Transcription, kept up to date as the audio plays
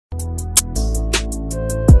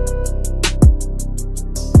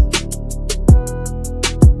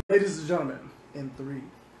Ladies and gentlemen, in 3,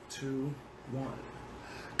 2, 1.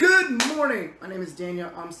 Good morning. My name is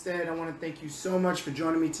Daniel Umstead. I want to thank you so much for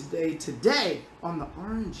joining me today on the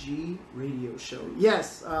RNG Radio Show.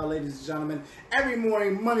 Yes, ladies and gentlemen, every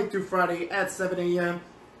morning, Monday through Friday at 7 a.m.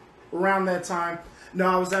 around that time. No,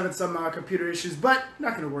 I was having some computer issues, but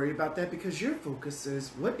not going to worry about that because your focus is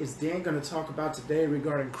what is Dan going to talk about today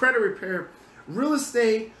regarding credit repair, real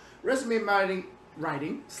estate, resume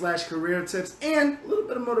writing / career tips, and a little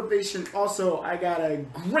bit of motivation. Also, I got a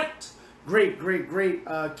great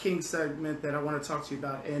King segment that I want to talk to you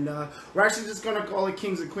about, and we're actually just going to call it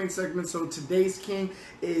Kings and Queens segment. So today's King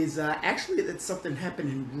is actually it's something happened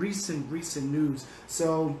in recent news.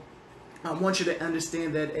 So I want you to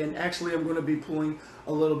understand that, and actually I'm going to be pulling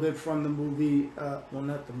a little bit from the movie, well,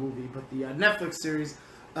 not the movie, but the Netflix series,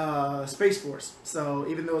 Space Force. So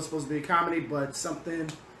even though it's supposed to be a comedy, but something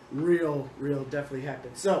real definitely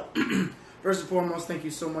happened. So first and foremost, thank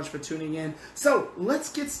you so much for tuning in. So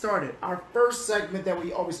let's get started. Our first segment that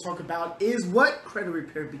we always talk about is what credit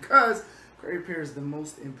repair, because credit repair is the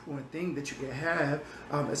most important thing that you can have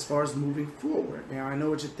as far as moving forward. Now, I know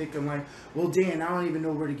what you're thinking, like, well, Dan, I don't even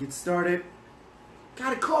know where to get started.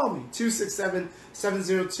 Gotta call me,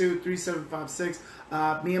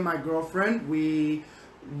 267-702-3756. Me and my girlfriend, we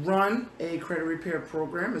run a credit repair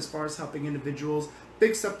program as far as helping individuals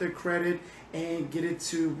fix up their credit and get it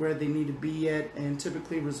to where they need to be at, and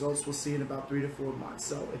typically results we'll see in about 3 to 4 months.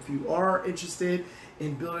 So if you are interested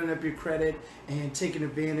in building up your credit and taking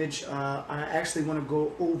advantage, I actually want to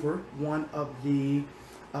go over one of the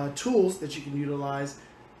tools that you can utilize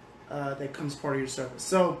that comes part of your service.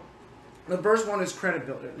 So the first one is Credit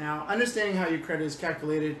Builder. Now, understanding how your credit is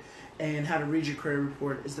calculated and how to read your credit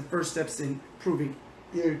report is the first steps in improving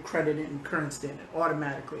your credit and current standing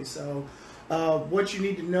automatically. So what you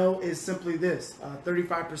need to know is simply this: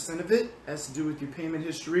 35% of it has to do with your payment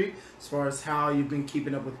history, as far as how you've been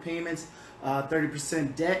keeping up with payments.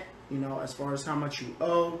 30% debt, as far as how much you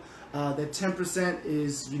owe. That 10%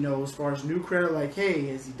 is, as far as new credit, like, hey,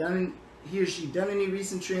 has he or she done any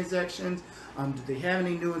recent transactions? Do they have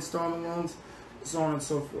any new installment loans? So on and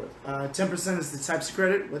so forth. 10% is the types of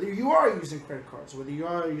credit, whether you are using credit cards, whether you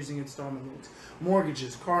are using installment loans,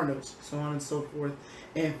 mortgages, car notes, so on and so forth.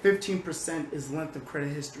 And 15% is length of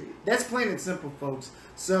credit history. That's plain and simple, folks.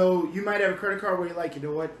 So you might have a credit card where you're like, you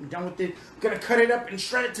know what, I'm done with it, I'm gonna cut it up and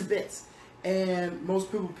shred it to bits. And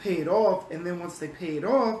most people pay it off, and then once they pay it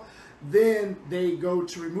off, then they go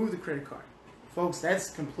to remove the credit card. Folks, that's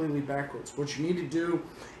completely backwards. What you need to do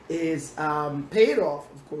is pay it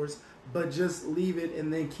off, of course, but just leave it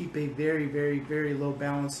and then keep a very low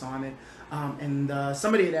balance on it.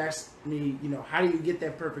 Somebody had asked me, how do you get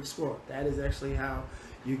that perfect score? That is actually how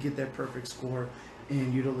you get that perfect score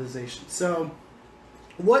in utilization. So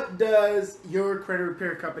what does your credit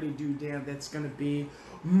repair company do, Dan, that's going to be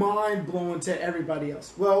mind-blowing to everybody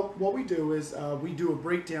else? Well, what we do is we do a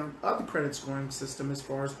breakdown of the credit scoring system as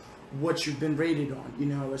far as what you've been rated on,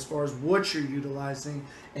 as far as what you're utilizing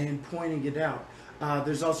and pointing it out.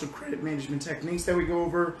 There's also credit management techniques that we go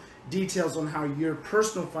over, details on how your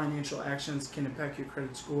personal financial actions can impact your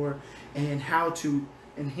credit score and how to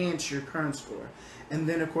enhance your current score. And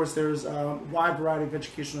then, of course, there's a wide variety of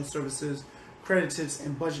educational services, credit tips,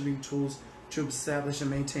 and budgeting tools to establish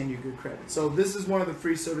and maintain your good credit. So this is one of the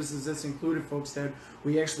free services that's included, folks, that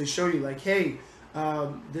we actually show you, like, hey,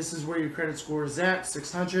 this is where your credit score is at,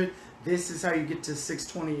 600. This is how you get to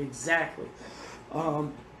 620 exactly.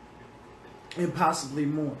 And possibly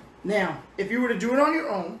more. Now, if you were to do it on your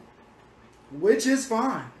own, which is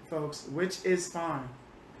fine, folks, which is fine.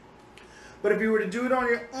 But if you were to do it on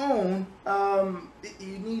your own,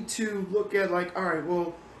 you need to look at, like, all right,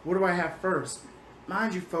 well, what do I have first?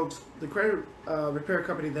 Mind you, folks, the credit repair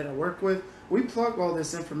company that I work with, we plug all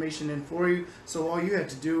this information in for you. So all you have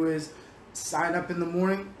to do is sign up in the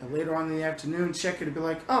morning, and later on in the afternoon, check it and be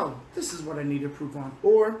like, oh, this is what I need to improve on.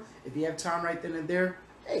 Or if you have time right then and there,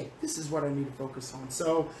 hey, this is what I need to focus on.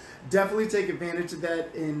 So definitely take advantage of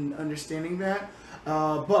that in understanding that.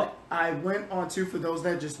 But I went on to, for those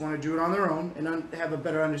that just want to do it on their own and have a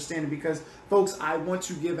better understanding, because, folks, I want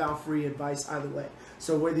to give out free advice either way.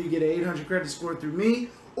 So whether you get an 800 credit score through me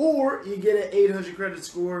or you get an 800 credit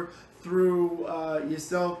score through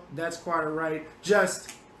yourself, that's quite all right.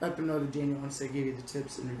 Just let them know that Daniel Umstead gave you the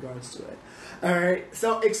tips in regards to it. All right.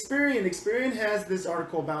 So Experian has this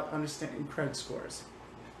article about understanding credit scores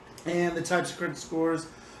and the types of credit scores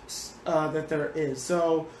that there is.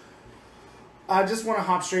 So I just want to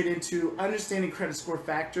hop straight into understanding credit score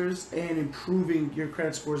factors and improving your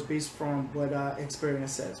credit scores based from what Experian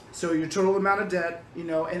says. So your total amount of debt,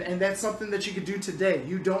 and that's something that you could do today.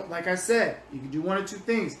 You don't, like I said, you can do one or two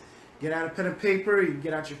things. get out a pen and paper, you can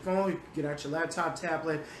get out your phone, you can get out your laptop,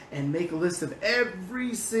 tablet, and make a list of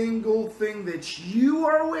every single thing that you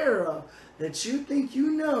are aware of, that you think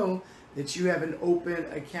you know, that you have an open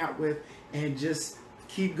account with, and just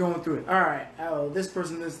keep going through it. All right, oh, this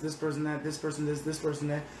person this person that, this person this person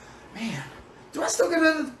that. Man, do I still get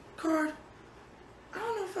another card? I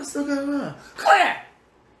don't know if I still got another. Claire!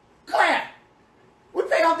 We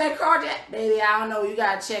pay off that card yet? Baby, I don't know. You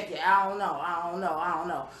gotta check it. I don't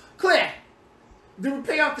know. Claire, did we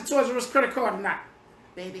pay off the Toys R Us credit card or not?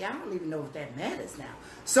 Baby, I don't even know if that matters now.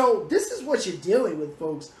 So this is what you're dealing with,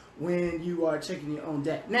 folks, when you are checking your own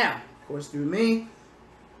debt. Now, of course, through me,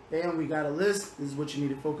 bam, we got a list. This is what you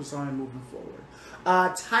need to focus on moving forward.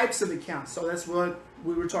 Types of accounts. So that's what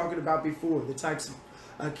we were talking about before. The types of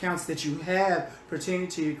accounts that you have pertaining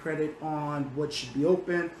to your credit, on what should be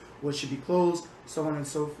open, what should be closed, so on and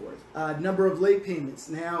so forth. Number of late payments.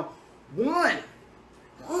 Now, one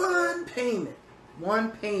payment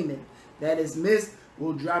that is missed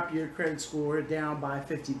will drop your credit score down by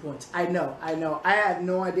 50 points. I know. I have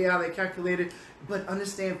no idea how they calculate it, but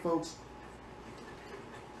understand, folks,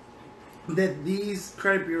 that these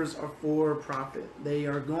credit bureaus are for profit. They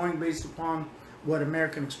are going based upon what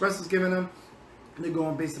American Express is giving them. They're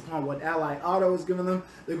going based upon what Ally Auto is giving them.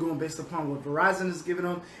 They're going based upon what Verizon is giving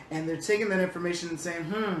them. And they're taking that information and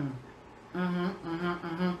saying,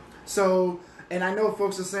 So, and I know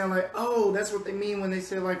folks are saying like, oh, that's what they mean when they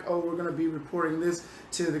say like, oh, we're going to be reporting this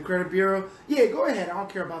to the credit bureau. Yeah, go ahead. I don't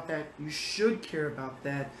care about that. You should care about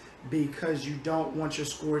that, because you don't want your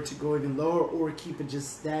score to go even lower or keep it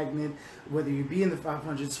just stagnant, whether you be in the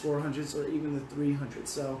 500s, 400s, or even the 300s.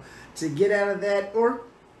 So to get out of that, or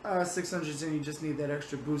 600s, and you just need that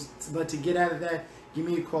extra boost. But to get out of that, give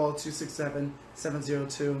me a call,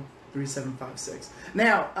 267-702-3756.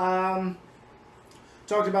 Now,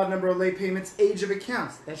 talked about number of late payments, age of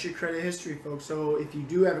accounts. That's your credit history, folks. So if you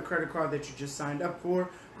do have a credit card that you just signed up for,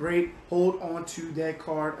 great. Hold on to that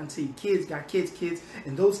card until your kids got kids,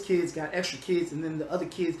 and those kids got extra kids, and then the other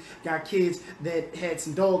kids got kids that had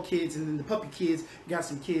some dog kids, and then the puppy kids got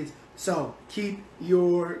some kids. So keep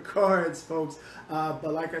your cards, folks.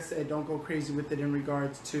 But like I said, don't go crazy with it in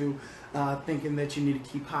regards to thinking that you need to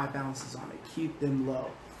keep high balances on it. Keep them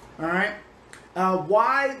low. All right.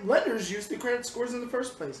 Why lenders use the credit scores in the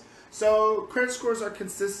first place? So credit scores are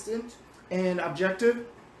consistent and objective.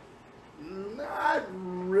 Not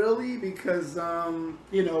really, because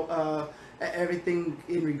everything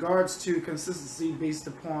in regards to consistency based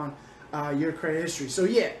upon your credit history. So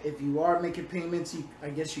yeah, if you are making payments, I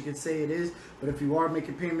guess you could say it is, but if you are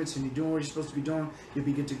making payments and you're doing what you're supposed to be doing, you'll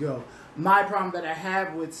be good to go. My problem that I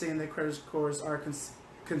have with saying that credit scores are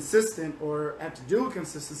consistent or have to do with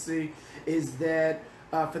consistency is that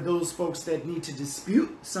for those folks that need to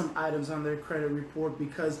dispute some items on their credit report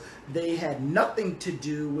because they had nothing to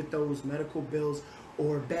do with those medical bills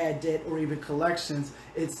or bad debt or even collections,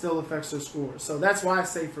 it still affects their score. So that's why I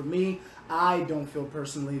say, for me, I don't feel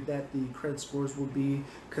personally that the credit scores will be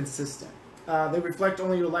consistent. They reflect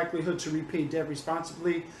only your likelihood to repay debt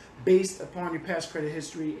responsibly based upon your past credit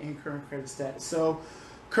history and current credit status. So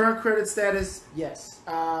current credit status, yes,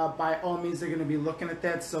 by all means they're going to be looking at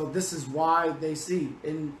that. So this is why they see,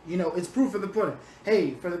 and it's proof of the pudding.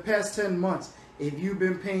 Hey, for the past 10 months, if you've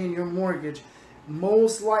been paying your mortgage,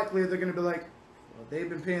 most likely they're going to be like, well, they've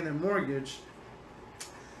been paying their mortgage.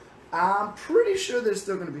 I'm pretty sure they're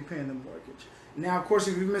still going to be paying the mortgage. Now, of course,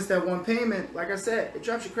 if you miss that one payment, like I said, it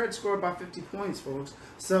drops your credit score by 50 points, folks.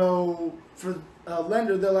 So for a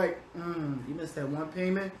lender, they're like, you missed that one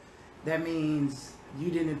payment. That means you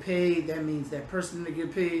didn't pay. That means that person didn't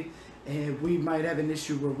get paid, and we might have an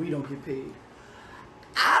issue where we don't get paid.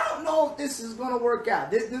 I don't know if this is going to work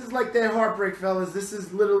out. This is like that heartbreak, fellas. This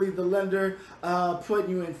is literally the lender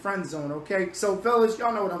putting you in friend zone, okay? So, fellas,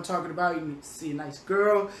 y'all know what I'm talking about. You see a nice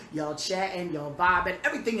girl, y'all chatting, y'all vibing.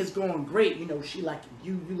 Everything is going great. She liking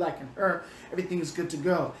you, you liking her. Everything is good to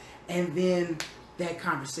go. And then that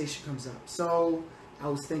conversation comes up. So, I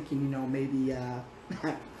was thinking, maybe,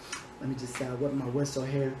 let me just wet my whistle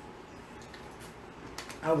here.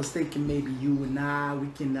 I was thinking maybe you and I, we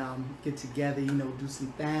can get together, do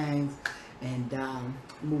some things and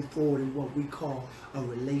move forward in what we call a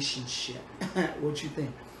relationship. What you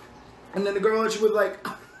think? And then the girl that you was like,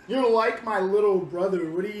 you're like my little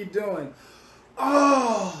brother. What are you doing?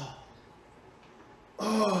 Oh.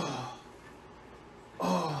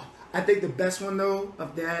 I think the best one, though,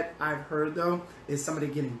 of that I've heard, though, is somebody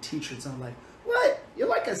getting t-shirts. I'm like, what? You're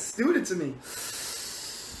like a student to me.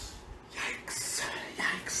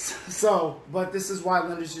 So, but this is why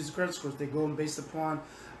lenders use credit scores. They go based upon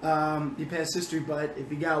your past history. But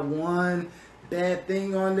if you got one bad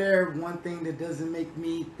thing on there, one thing that doesn't make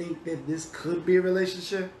me think that this could be a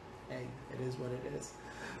relationship. Hey, it is what it is.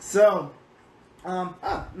 So, and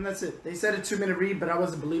that's it. They said a 2-minute read, but I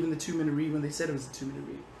wasn't believing the 2-minute read when they said it was a 2-minute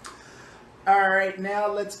read. All right,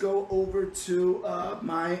 now let's go over to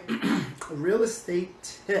my real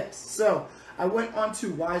estate tips. So I went on to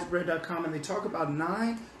wisebread.com and they talk about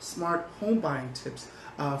 9 smart home buying tips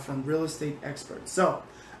from real estate experts. So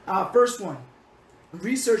first one,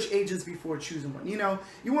 research agents before choosing one. You know,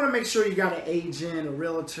 you want to make sure you got an agent, a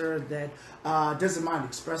realtor that doesn't mind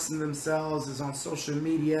expressing themselves, is on social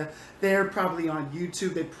media. They're probably on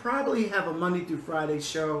YouTube. They probably have a Monday through Friday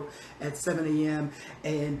show at 7 a.m.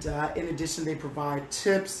 And in addition, they provide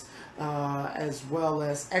tips as well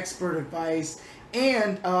as expert advice.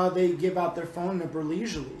 And they give out their phone number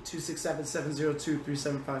leisurely,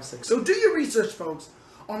 267-702-3756. So do your research, folks,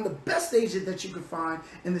 on the best agent that you can find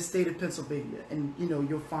in the state of Pennsylvania, and you know,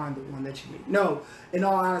 you'll find the one that you need. No, in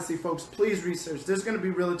all honesty, folks, please research. There's going to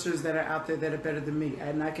be realtors that are out there that are better than me,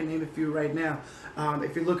 and I can name a few right now.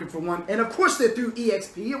 If you're looking for one, and of course they're through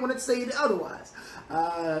EXP, I wouldn't say it otherwise.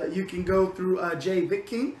 You can go through Jay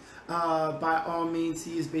Vitking. By all means,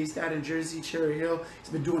 he is based out in Jersey, Cherry Hill. He's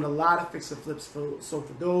been doing a lot of fix and flips. So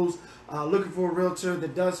for those looking for a realtor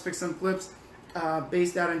that does fix and flips,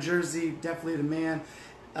 based out in Jersey, definitely the man.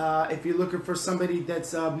 If you're looking for somebody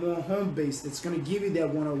that's more home-based, that's going to give you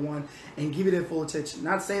that one-on-one and give you that full attention.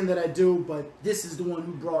 Not saying that I do, but this is the one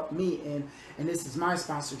who brought me in, and this is my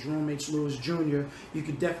sponsor, Jerome H. Lewis Jr. You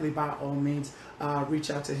could definitely, by all means, reach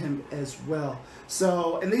out to him as well.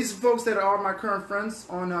 So, and these are folks that are my current friends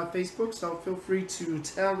on Facebook, so feel free to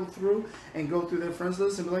toggle through and go through their friends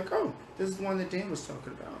list and be like, oh, this is the one that Dan was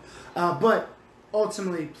talking about. But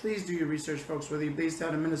ultimately, please do your research, folks, whether you're based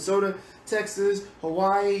out of Minnesota, Texas,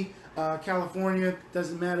 Hawaii, California,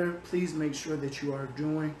 doesn't matter. Please make sure that you are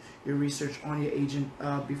doing your research on your agent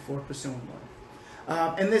before pursuing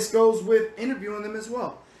one. And this goes with interviewing them as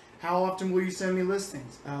well. How often will you send me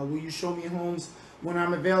listings? Will you show me homes when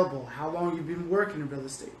I'm available? How long you've been working in real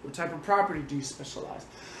estate? What type of property do you specialize?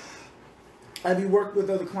 Have you worked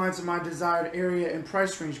with other clients in my desired area and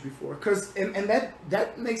price range before? And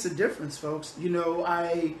that makes a difference, folks. You know,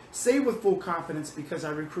 I say with full confidence because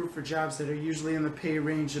I recruit for jobs that are usually in the pay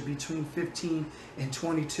range of between 15 and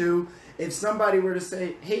 22. If somebody were to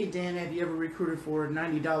say, hey, Dan, have you ever recruited for a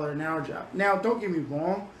 $90 an hour job? Now, don't get me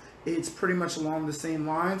wrong. It's pretty much along the same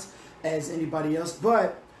lines as anybody else.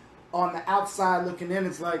 But on the outside looking in,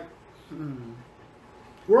 it's like,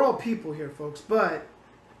 we're all people here, folks. But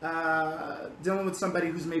dealing with somebody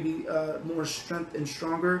who's maybe more strength and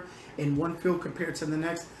stronger in one field compared to the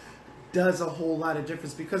next does a whole lot of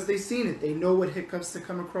difference because they've seen it. They know what hiccups to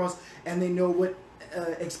come across, and they know what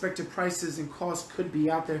expected prices and costs could be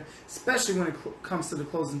out there, especially when it comes to the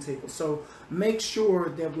closing table. So make sure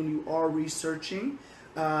that when you are researching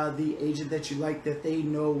the agent that you like, that they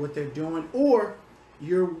know what they're doing, or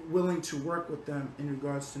you're willing to work with them in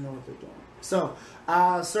regards to know what they're doing. So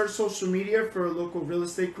search social media for local real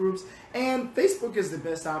estate groups, and Facebook is the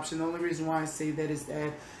best option. The only reason why I say that is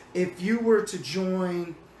that if you were to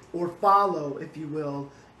join or follow, if you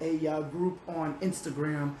will, a group on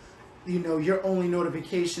Instagram, you know, your only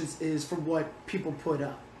notifications is for what people put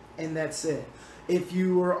up, and that's it. If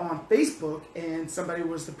you were on Facebook and somebody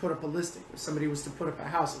was to put up a listing, if somebody was to put up a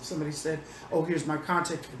house, if somebody said, oh, here's my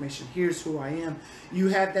contact information, here's who I am, you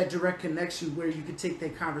have that direct connection where you could take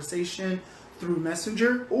that conversation through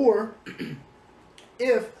Messenger, or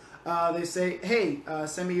if they say, hey,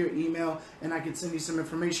 send me your email and I can send you some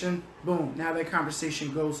information, boom, now that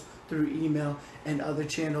conversation goes through email and other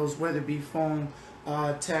channels, whether it be phone,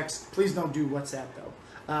 text. Please don't do WhatsApp though.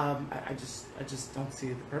 I just don't see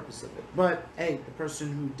the purpose of it. But hey, the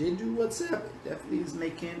person who did do WhatsApp definitely is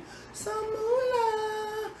making some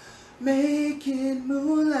moolah. Making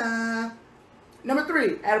moolah. Number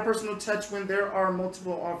 3, add a personal touch when there are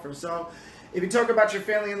multiple offers. So if you talk about your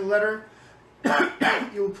family in the letter,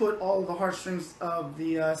 you'll put all of the heartstrings of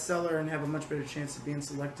the seller and have a much better chance of being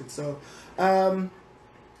selected. So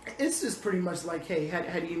it's just pretty much like, hey,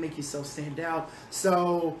 how do you make yourself stand out?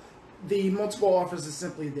 So the multiple offers is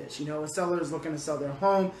simply this. You know, a seller is looking to sell their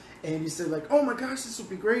home, and you say like, oh my gosh, this would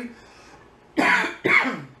be great.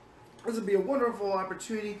 This would be a wonderful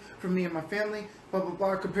opportunity for me and my family, blah, blah,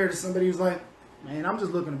 blah, compared to somebody who's like, man, I'm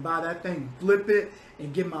just looking to buy that thing, flip it,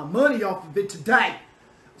 and get my money off of it today.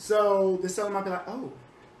 So the seller might be like, oh,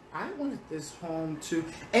 I wanted this home too.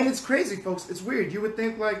 And it's crazy, folks. It's weird. You would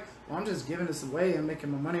think like, well, I'm just giving this away and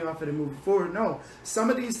making my money off it and moving forward. No, some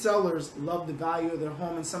of these sellers love the value of their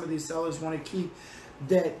home, and some of these sellers want to keep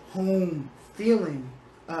that home feeling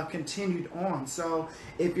continued on. So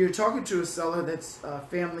if you're talking to a seller that's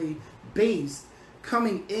family based,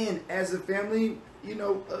 coming in as a family, you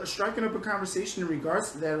know, striking up a conversation in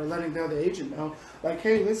regards to that, or letting the other agent know, like,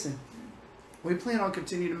 hey, listen, we plan on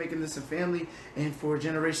continuing to making this a family and for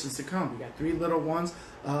generations to come. We got 3 little ones.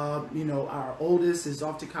 You know, our oldest is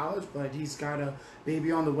off to college, but he's got a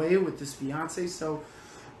baby on the way with his fiance. So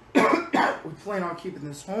we plan on keeping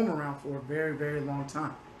this home around for a very, very long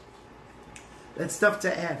time. That's stuff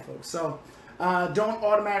to add, folks. So don't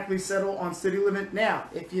automatically settle on city living. Now,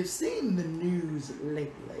 if you've seen the news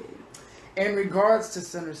lately in regards to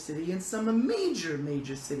Center City and some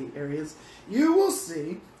major city areas, you will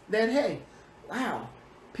see that, hey, wow,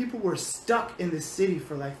 people were stuck in the city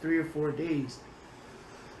for like 3 or 4 days.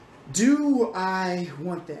 Do I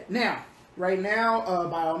want that? Now, right now,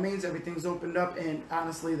 by all means, everything's opened up, and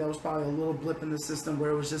honestly, that was probably a little blip in the system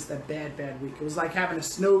where it was just a bad week. It was like having a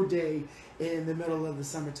snow day in the middle of the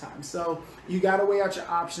summertime. So you got to weigh out your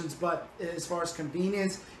options, but as far as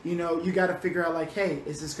convenience, you know, you got to figure out like, hey,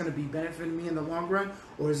 is this going to be benefiting me in the long run,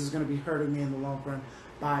 or is this going to be hurting me in the long run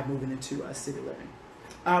by moving into city living?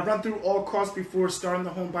 Run through all costs before starting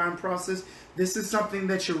the home buying process. This is something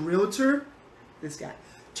that your realtor, this guy,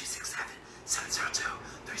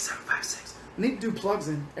 267-702-3756. I need to do plugs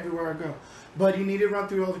in everywhere I go. But you need to run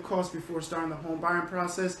through all the costs before starting the home buying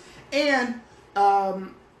process. And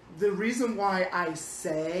the reason why I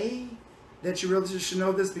say that your realtor should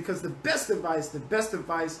know this, because the best advice,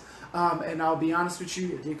 and I'll be honest with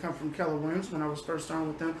you, it did come from Keller Williams when I was first starting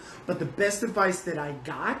with them, but the best advice that I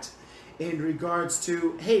got in regards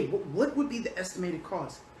to, hey, what would be the estimated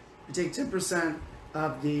cost? You take 10%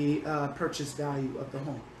 of the purchase value of the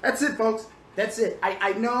home. That's it, folks. That's it.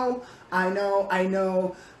 I know. I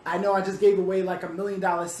just gave away like $1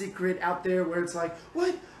 million secret out there where it's like,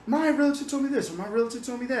 what? My realtor told me this, or my realtor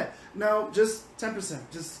told me that. No, just 10%.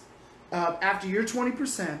 Just after your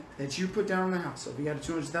 20% that you put down on the house. So if you got a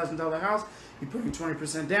 $200,000 house, you put your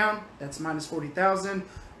 20% down. That's minus $40,000.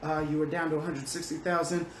 You are down to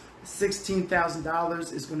 $160,000.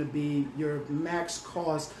 $16,000 is going to be your max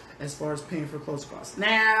cost as far as paying for closing costs.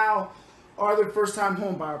 Now, are there first-time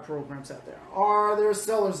home buyer programs out there? Are there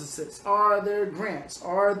seller's assists? Are there grants?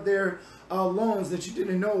 Are there loans that you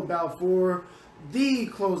didn't know about for the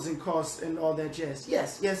closing costs and all that jazz?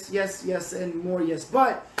 Yes, and more yes.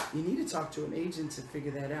 But you need to talk to an agent to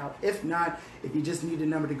figure that out. If not, if you just need a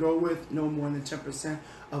number to go with, no more than 10%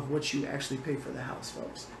 of what you actually pay for the house,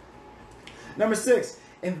 folks. Number 6.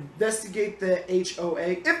 Investigate the HOA,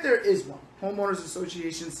 if there is one. Homeowners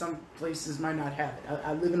Association, some places might not have it.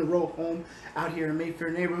 I live in a row home out here in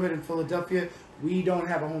Mayfair neighborhood in Philadelphia. We don't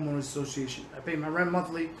have a homeowners association. I pay my rent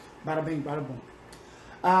monthly, bada bing, bada boom.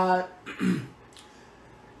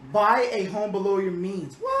 Buy a home below your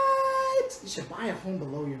means. What? You should buy a home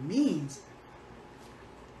below your means.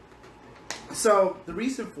 So the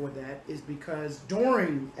reason for that is because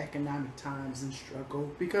during economic times and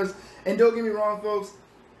struggle, and don't get me wrong, folks,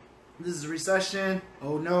 this is a recession.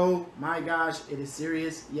 Oh no, my gosh, it is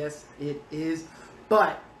serious. Yes, it is.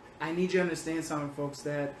 But I need you to understand something, folks,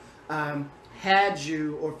 that had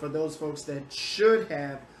you, or for those folks that should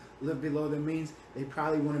have lived below their means, they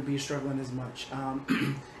probably wouldn't be struggling as much.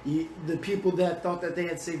 The people that thought that they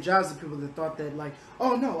had safe jobs, the people that thought that like,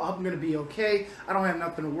 oh no, I'm going to be okay, I don't have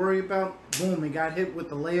nothing to worry about, boom, they got hit with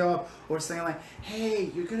the layoff, or saying like, hey,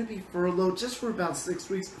 you're going to be furloughed just for about 6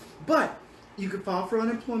 weeks, but you could file for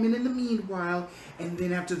unemployment in the meanwhile, and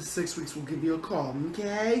then after the 6 weeks, we'll give you a call,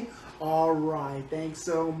 okay? All right, thanks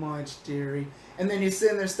so much, dearie. And then you're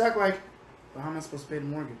sitting there stuck like, well, how am I supposed to pay the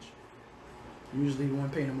mortgage? Usually you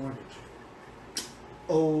want to pay the mortgage.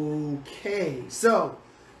 Okay, so,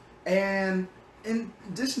 and in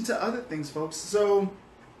addition to other things, folks, so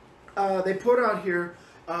they put out here,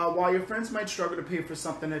 while your friends might struggle to pay for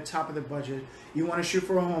something at the top of the budget, you want to shoot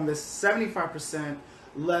for a home that's 75%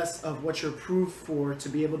 less of what you're approved for to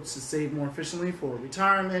be able to save more efficiently for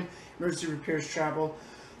retirement, emergency repairs, travel,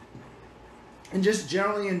 and just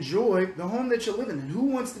generally enjoy the home that you're living in. Who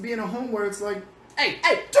wants to be in a home where it's like, hey,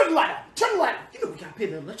 turn the light on, turn the light on. You know we gotta pay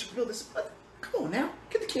the electric bill this month. Come on now,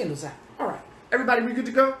 get the candles out. All right, everybody, we good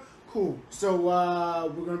to go? Cool. So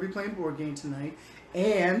we're gonna be playing board game tonight,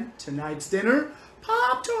 and tonight's dinner,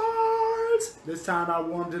 Pop-Tarts. This time I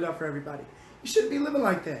warmed it up for everybody. You shouldn't be living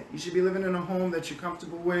like that. You should be living in a home that you're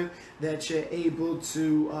comfortable with, that you're able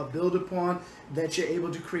to build upon, that you're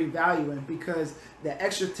able to create value in. Because the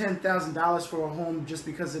extra $10,000 for a home, just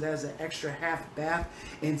because it has an extra half bath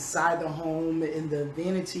inside the home in the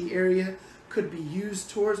vanity area, could be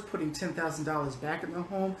used towards putting $10,000 back in the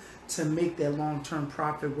home to make that long-term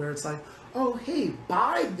profit where it's like, oh, hey,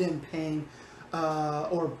 by them paying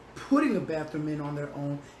or putting a bathroom in on their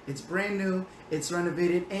own. It's brand new, it's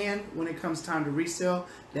renovated, and when it comes time to resell,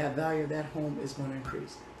 that value of that home is going to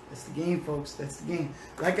increase. That's the game, folks. That's the game.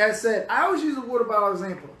 Like I said, I always use a water bottle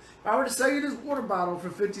example. If I were to sell you this water bottle for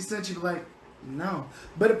 50 cents, you'd be like, no.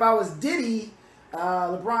 But if I was Diddy,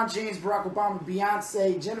 LeBron James, Barack Obama,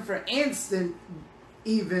 Beyonce, Jennifer Aniston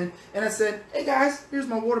even, and I said, hey guys, here's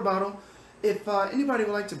my water bottle. If anybody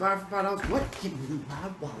would like to buy it for $5, what? Give me my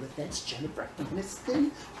wallet. That's Jennifer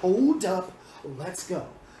Aniston. Hold up. Let's go.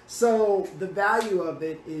 So the value of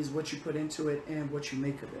it is what you put into it and what you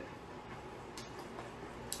make of it.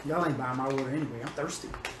 Y'all ain't buying my water anyway. I'm thirsty.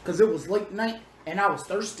 Because it was late night and I was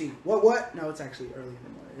thirsty. What? No, it's actually early in the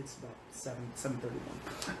morning. It's about 7:31.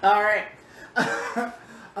 All right.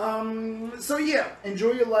 So yeah,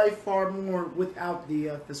 enjoy your life far more without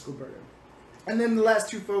the fiscal burden. And then the last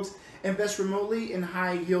two, folks, invest remotely in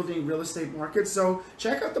high-yielding real estate markets. So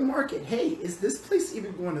check out the market. Hey, is this place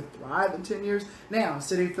even going to thrive in 10 years? Now,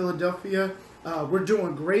 City of Philadelphia, we're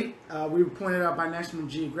doing great. We were pointed out by National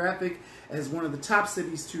Geographic as one of the top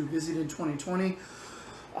cities to visit in 2020.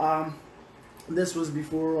 This was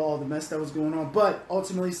before all the mess that was going on, but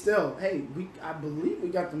ultimately still, hey, I believe we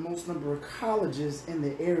got the most number of colleges in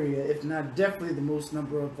the area, if not definitely the most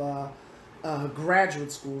number of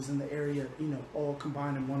graduate schools in the area, all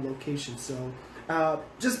combined in one location. So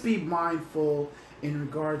just be mindful in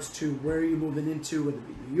regards to where you're moving into, whether it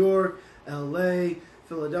be New York, LA,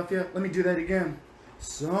 Philadelphia. Let me do that again.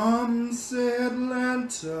 Some say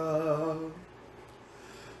Atlanta,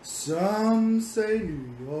 some say New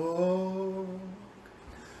York.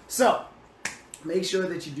 So make sure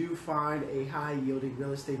that you do find a high-yielding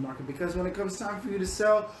real estate market, because when it comes time for you to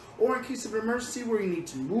sell, or in case of emergency where you need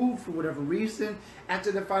to move for whatever reason,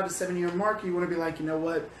 after the 5 to 7 year mark, you want to be like, you know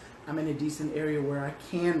what, I'm in a decent area where I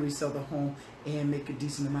can resell the home and make a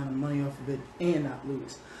decent amount of money off of it and not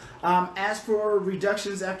lose. As for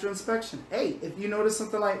reductions after inspection, hey, if you notice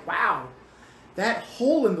something like, wow, that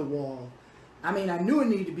hole in the wall, I mean, I knew it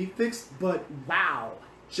needed to be fixed, but wow,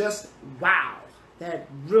 just wow. That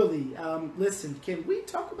really, listen, can we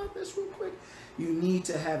talk about this real quick? You need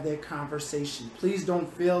to have that conversation. Please don't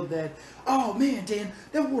feel that, oh man, Dan,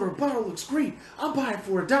 that water bottle looks great. I'll buy it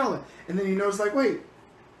for $1. And then you notice like, wait,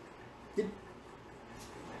 did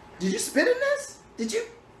you spit in this?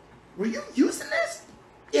 Were you using this?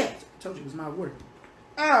 Yeah, I told you it was my water.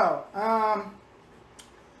 Oh, I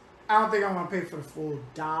don't think I'm gonna pay for the full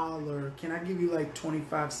 $1. Can I give you like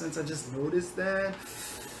 25 cents? I just noticed that.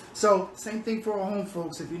 So, same thing for our home,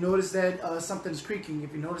 folks. If you notice that something's creaking,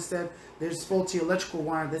 if you notice that there's faulty electrical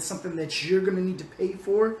wire, that's something that you're going to need to pay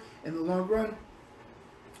for in the long run,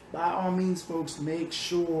 by all means, folks, make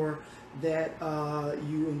sure that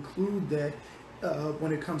you include that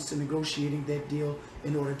when it comes to negotiating that deal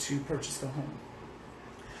in order to purchase the home.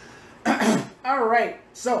 All right,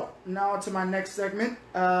 so now to my next segment.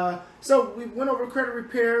 So we went over credit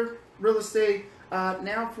repair, real estate.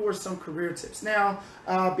 Now for some career tips. Now,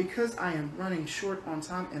 because I am running short on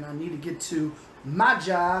time and I need to get to my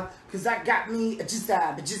job, because that got me a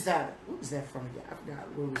job. What was that from again? I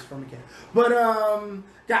forgot where it was from again. But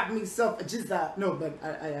got me a job. No, but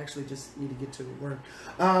I actually just need to get to work.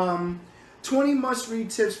 20 must-read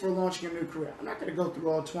tips for launching a new career. I'm not going to go through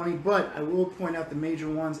all 20, but I will point out the major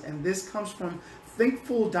ones, and this comes from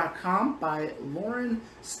Thinkful.com by Lauren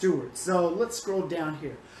Stewart. So let's scroll down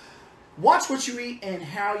here. Watch what you eat and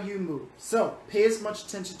how you move. So pay as much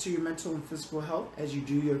attention to your mental and physical health as you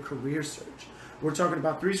do your career search. We're talking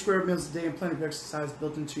about 3 square meals a day and plenty of exercise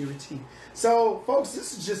built into your routine. So folks,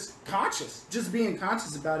 this is just conscious, just being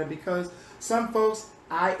conscious about it, because some folks,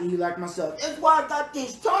 i.e. like myself, that's why I got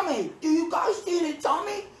this tummy. Do you guys see the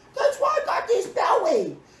tummy? That's why I got this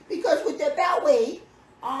belly. Because with the belly,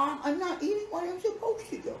 I'm not eating what I'm supposed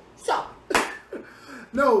to do. So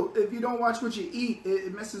no, if you don't watch what you eat,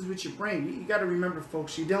 it messes with your brain. You got to remember,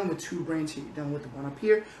 folks, you're dealing with 2 brains here. You're dealing with the one up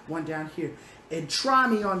here, one down here. And try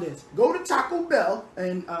me on this. Go to Taco Bell,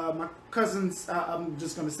 and my cousins, I'm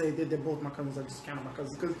just going to say that they're both my cousins. I just count my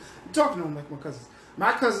cousins because I'm talking to them like my cousins.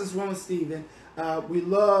 My cousins, Will and Steven, we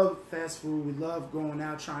love fast food. We love going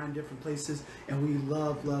out, trying different places. And we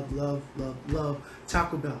love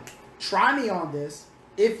Taco Bell. Try me on this,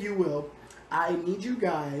 if you will. I need you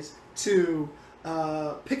guys to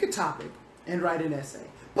pick a topic and write an essay.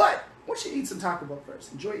 But once you eat some Taco Bell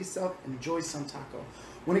first, enjoy yourself and enjoy some taco.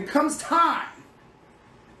 When it comes time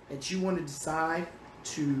that you want to decide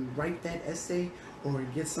to write that essay or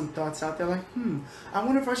get some thoughts out there like, I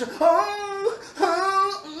wonder if I should,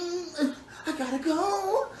 I gotta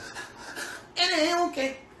go. And I ain't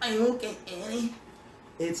okay, Annie.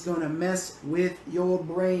 It's going to mess with your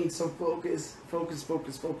brain. So focus, focus,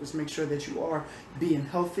 focus, focus. Make sure that you are being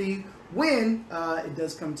healthy when it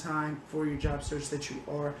does come time for your job search, that you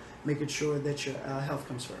are making sure that your health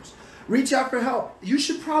comes first. Reach out for help. You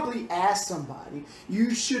should probably ask somebody.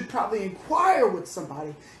 You should probably inquire with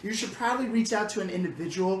somebody. You should probably reach out to an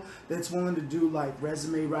individual that's willing to do like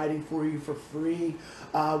resume writing for you for free,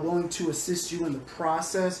 willing to assist you in the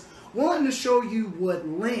process, willing to show you what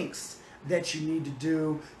links that you need to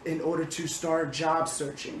do in order to start job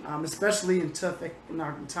searching, especially in tough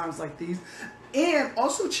economic times like these. And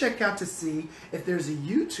also check out to see if there's a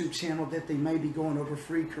YouTube channel that they may be going over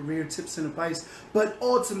free career tips and advice. But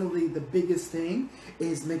ultimately, the biggest thing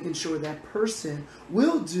is making sure that person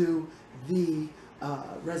will do the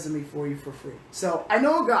resume for you for free. So I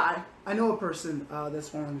know a guy, I know a person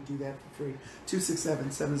that's willing to do that for free.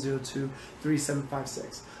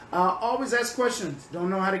 267-702-3756. Always ask questions. Don't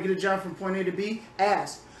know how to get a job from point A to B?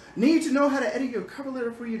 Ask. Need to know how to edit your cover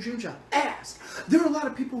letter for your dream job? Ask. There are a lot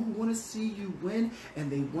of people who want to see you win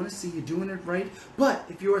and they want to see you doing it right. But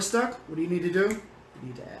if you are stuck, what do you need to do? You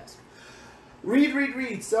need to ask. Read, read,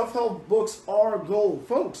 read. Self-help books are gold.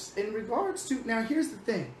 Folks, in regards to, now here's the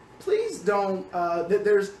thing. Please don't,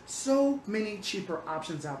 there's so many cheaper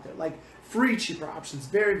options out there. Like free cheaper options.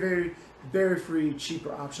 Very, very, very free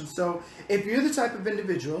cheaper options. So if you're the type of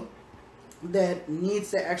individual that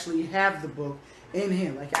needs to actually have the book in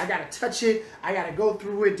hand, like I gotta touch it, I gotta go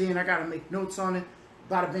through it, then I gotta make notes on it,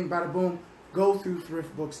 bada bing, bada boom, go through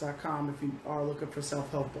thriftbooks.com if you are looking for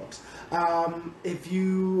self-help books. If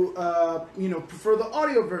you prefer the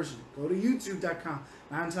audio version, go to youtube.com.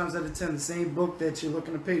 9 times out of 10, the same book that you're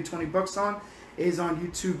looking to pay $20 on is on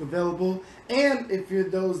YouTube available. And if you're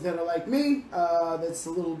those that are like me, that's a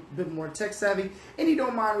little bit more tech savvy, and you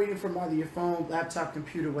don't mind reading from either your phone, laptop,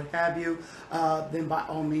 computer, what have you, then by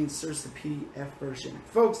all means search the PDF version.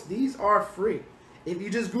 Folks, these are free. If you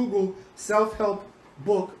just Google self-help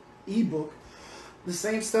book, ebook, the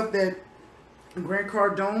same stuff that Grant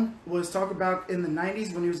Cardone was talking about in the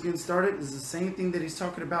 90s when he was getting started is the same thing that he's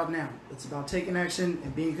talking about now. It's about taking action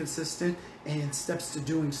and being consistent and steps to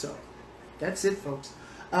doing so. That's it, folks.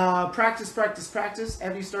 Practice, practice, practice.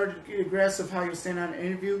 Have you started to get a grasp of how you'll stand on an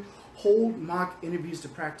interview? Hold mock interviews to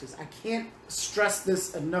practice. I can't stress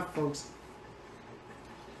this enough, folks,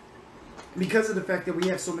 because of the fact that we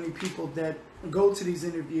have so many people that go to these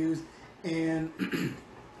interviews and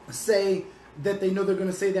say that they know they're going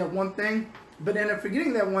to say that one thing, but end up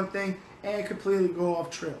forgetting that one thing and completely go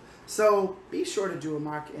off trail. So be sure to do a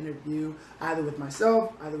mock interview, either with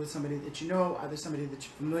myself, either with somebody that you know, either somebody that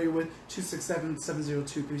you're familiar with,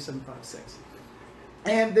 267-702-3756.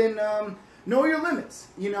 And then know your limits.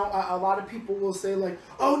 You know, a lot of people will say like,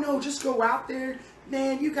 oh no, just go out there.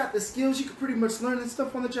 Man, you got the skills. You can pretty much learn this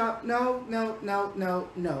stuff on the job. No, no, no, no,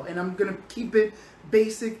 no. And I'm going to keep it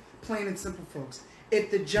basic, plain and simple, folks.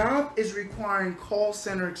 If the job is requiring call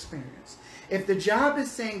center experience, if the job is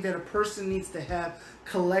saying that a person needs to have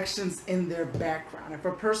collections in their background,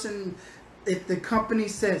 if the company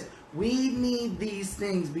says, we need these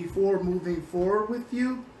things before moving forward with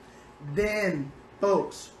you, then,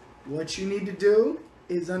 folks, what you need to do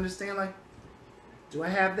is understand, like, do I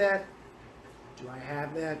have that? Do I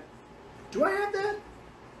have that? Do I have that?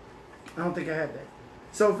 I don't think I have that.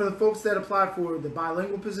 So for the folks that apply for the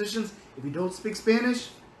bilingual positions, if you don't speak Spanish,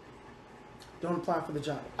 don't apply for the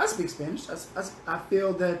job. I speak Spanish. I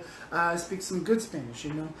feel that I speak some good Spanish,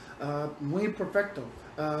 you know. Muy perfecto.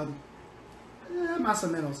 Más o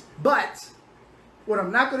menos. But what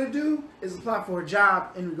I'm not going to do is apply for a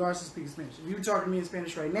job in regards to speaking Spanish. If you talk to me in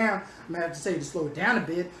Spanish right now, I'm going to have to tell you to slow it down a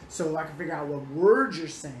bit so I can figure out what words you're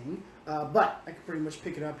saying. But I can pretty much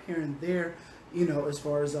pick it up here and there, you know, as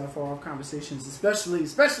far as far off conversations. Especially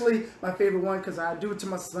my favorite one, because I do it to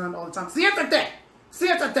my son all the time. Siéntate!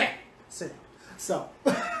 Siéntate! Sit down. So,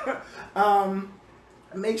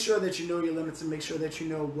 make sure that you know your limits and make sure that you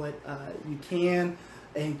know what you can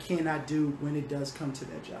and cannot do when it does come to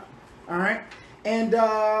that job. All right? And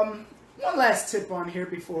one last tip on here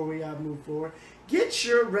before we move forward. Get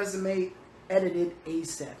your resume edited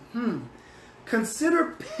ASAP.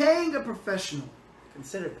 Consider paying a professional.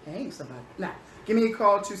 Consider paying somebody. Now, give me a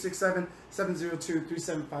call,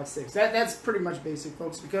 267-702-3756. That's pretty much basic,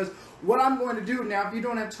 folks, because what I'm going to do now, if you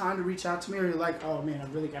don't have time to reach out to me or you're like, oh man, I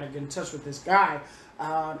really got to get in touch with this guy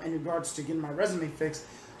in regards to getting my resume fixed,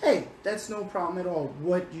 hey, that's no problem at all.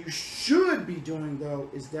 What you should be doing, though,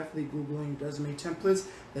 is definitely Googling resume templates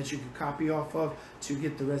that you can copy off of to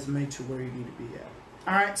get the resume to where you need to be at.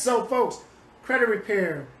 All right, so folks, credit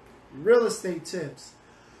repair, real estate tips,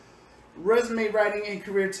 resume writing and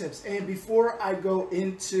career tips. And before I go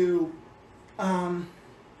into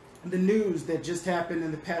the news that just happened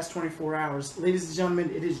in the past 24 hours. Ladies and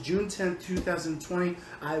gentlemen, it is June 10th, 2020.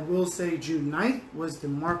 I will say June 9th was the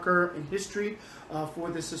marker in history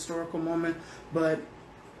for this historical moment. But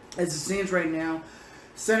as it stands right now,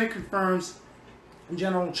 Senate confirms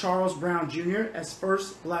General Charles Brown Jr. as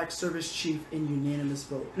first black service chief in unanimous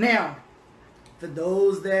vote. Now, for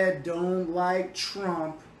those that don't like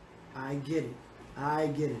Trump, I get it. I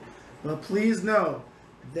get it. But please know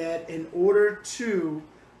that in order to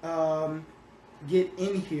get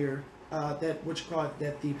in here, that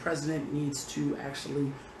the president needs to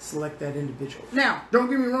actually select that individual. Now, don't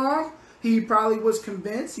get me wrong. He probably was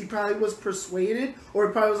convinced. He probably was persuaded, or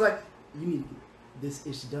he probably was like, "You need to get this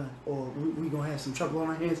issue done, or we're gonna have some trouble on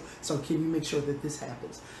our hands. So can you make sure that this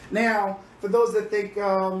happens?" Now, for those that think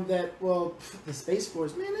that, well, the Space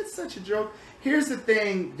Force, man, it's such a joke. Here's the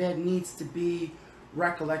thing that needs to be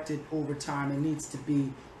recollected over time and needs to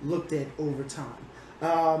be looked at over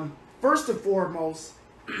time. First and foremost,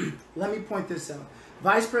 let me point this out.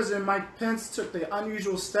 Vice President Mike Pence took the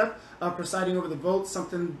unusual step of presiding over the vote,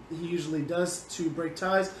 something he usually does to break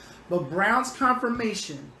ties. But Brown's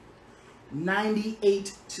confirmation,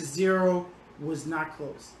 98-0, was not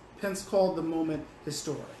close. Pence called the moment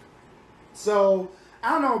historic. So I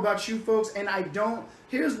don't know about you folks, and I don't.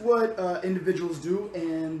 Here's what individuals do,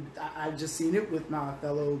 and I've just seen it with my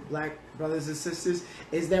fellow black brothers and sisters,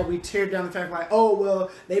 is that we tear down the fact like, oh,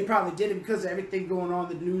 well, they probably did it because of everything going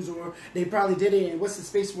on in the news, or they probably did it, and what's the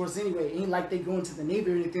Space Force anyway? It ain't like they go into the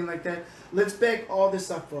Navy or anything like that. Let's back all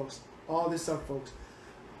this up, folks. All this up, folks.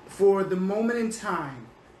 For the moment in time,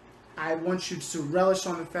 I want you to relish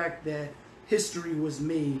on the fact that history was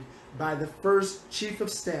made by the first chief of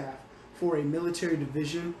staff for a military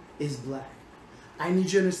division is black. I need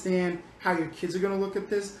you to understand how your kids are going to look at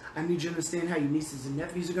this. I need you to understand how your nieces and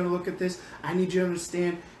nephews are going to look at this. I need you to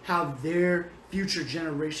understand how their future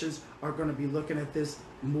generations are going to be looking at this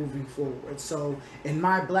moving forward. So in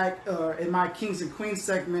my Kings and Queens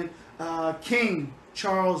segment, King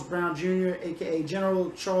Charles Brown Jr., aka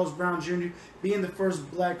General Charles Brown Jr., being the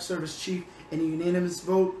first black service chief in a unanimous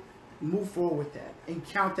vote, move forward with that and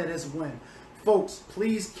count that as a win. Folks,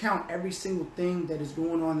 please count every single thing that is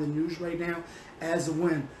going on in the news right now as a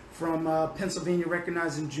win. From Pennsylvania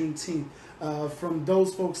recognizing Juneteenth, from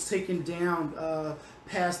those folks taking down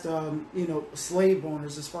past slave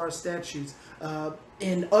owners as far as statutes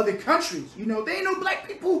in other countries. You know, they ain't no black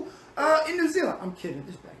people in New Zealand. I'm kidding,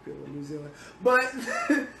 there's black people in New Zealand, but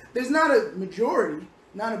there's not a majority,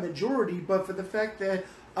 but for the fact that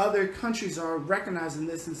other countries are recognizing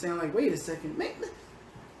this and saying like, wait a second, man,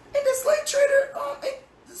 ain't the slave trader,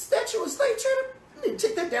 the statue of slave trader, you need to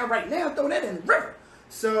take that down right now, throw that in the river.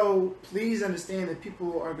 So please understand that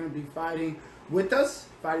people are going to be fighting with us,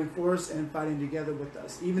 fighting for us, and fighting together with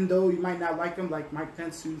us. Even though you might not like them, like Mike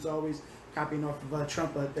Pence, who's always copying off of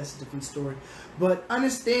Trump, but that's a different story. But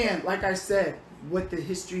understand, like I said, what the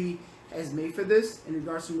history has made for this in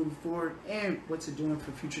regards to moving forward and what's it doing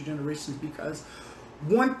for future generations. Because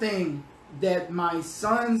one thing that my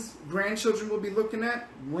son's grandchildren will be looking at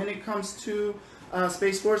when it comes to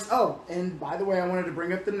Space Force. Oh, and by the way, I wanted to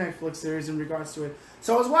bring up the Netflix series in regards to it.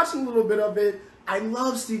 So I was watching a little bit of it. I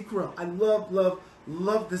love Steve Carell. I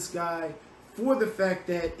love this guy for the fact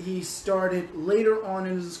that he started later on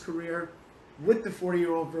in his career with the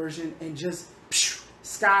 40-year-old version and just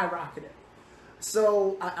skyrocketed.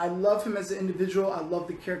 So I love him as an individual. I love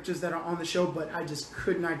the characters that are on the show, but I just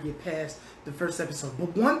could not get past the first episode.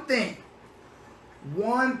 But one thing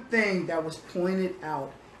that was pointed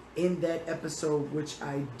out in that episode, which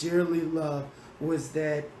I dearly love, was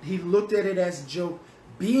that he looked at it as a joke,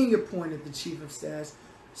 being appointed the chief of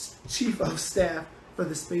staff for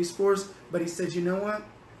the Space Force, but he said, you know what?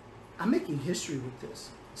 I'm making history with this.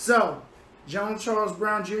 So, General Charles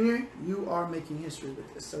Brown Jr., you are making history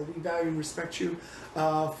with this. So we value and respect you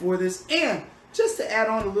for this. And just to add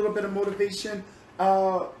on a little bit of motivation,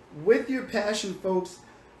 with your passion, folks,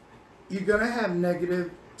 you're going to have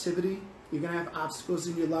negativity. You're going to have obstacles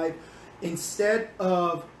in your life. Instead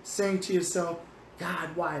of saying to yourself,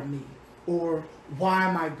 God, why me? Or why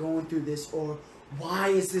am I going through this? Or why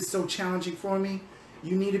is this so challenging for me?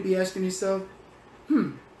 You need to be asking yourself,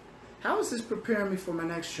 how is this preparing me for my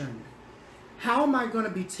next journey? How am I going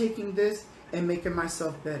to be taking this and making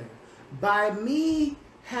myself better? By me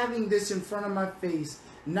having this in front of my face,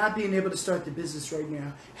 not being able to start the business right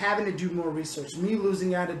now, having to do more research, me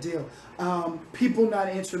losing out a deal, people not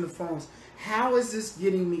answering the phones. How is this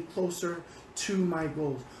getting me closer to my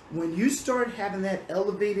goals? When you start having that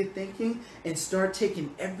elevated thinking and start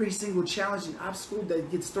taking every single challenge and obstacle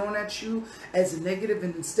that gets thrown at you as a negative,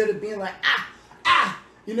 and instead of being like,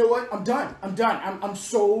 you know what? I'm done. I'm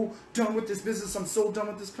so done with this business. I'm so done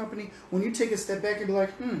with this company. When you take a step back and be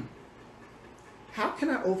like, how can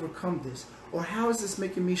I overcome this? Or how is this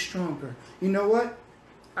making me stronger? You know what?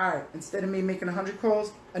 All right, instead of me making 100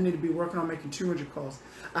 calls, I need to be working on making 200 calls.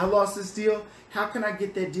 I lost this deal. How can I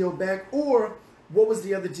get that deal back? Or what was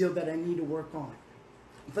the other deal that I need to work on?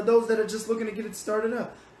 For those that are just looking to get it started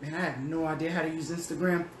up, man, I have no idea how to use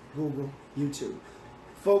Instagram, Google, YouTube.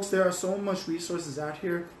 Folks, there are so much resources out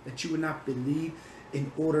here that you would not believe in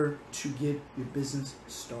order to get your business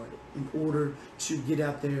started, in order to get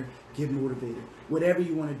out there, get motivated, whatever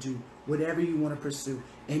you want to do, whatever you want to pursue.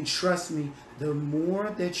 And trust me, the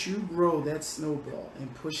more that you grow that snowball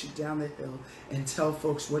and push it down the hill and tell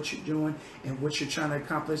folks what you're doing and what you're trying to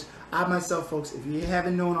accomplish. I myself, folks, if you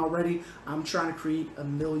haven't known already, I'm trying to create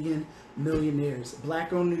 1 million millionaires.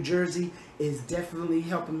 Black-owned New Jersey is definitely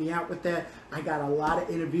helping me out with that. I got a lot of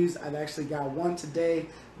interviews. I've actually got one today.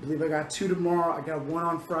 I believe I got 2 tomorrow. I got 1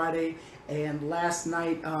 on Friday. And last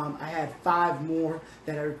night, I had 5 more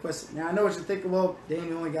that I requested. Now, I know what you're thinking, well,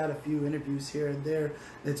 Danny only got a few interviews here and there.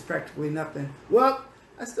 That's practically nothing. Well,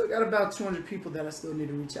 I still got about 200 people that I still need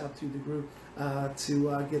to reach out to the group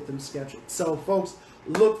to get them scheduled. So, folks,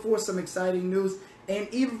 look for some exciting news. And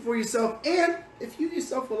even for yourself, and if you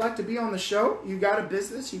yourself would like to be on the show, you got a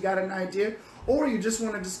business, you got an idea, or you just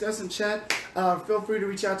want to discuss and chat, feel free to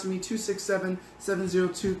reach out to me,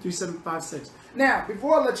 267-702-3756. Now,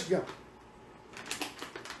 before I let you go,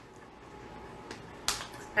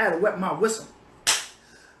 I had to wet my whistle.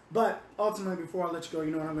 But ultimately, before I let you go,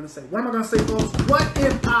 you know what I'm going to say. What am I going to say, folks? What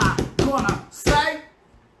am I going to say?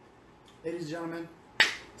 Ladies and gentlemen,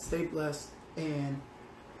 stay blessed. And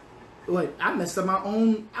wait, I messed up my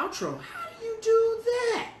own outro. How do you do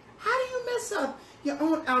that? How do you mess up your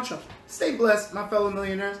own outro? Stay blessed, my fellow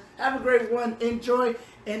millionaires. Have a great one. Enjoy.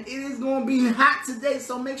 And it is going to be hot today,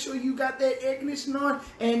 so make sure you got that air conditioning on.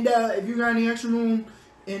 And if you got any extra room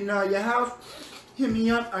in your house, hit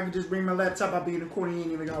me up. I can just bring my laptop. I'll be in the corner. You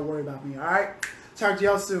ain't even got to worry about me, all right? Talk to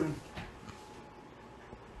y'all soon.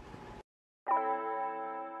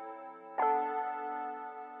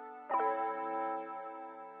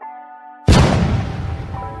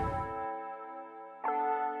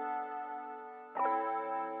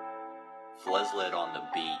 Fleslet on the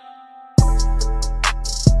beat.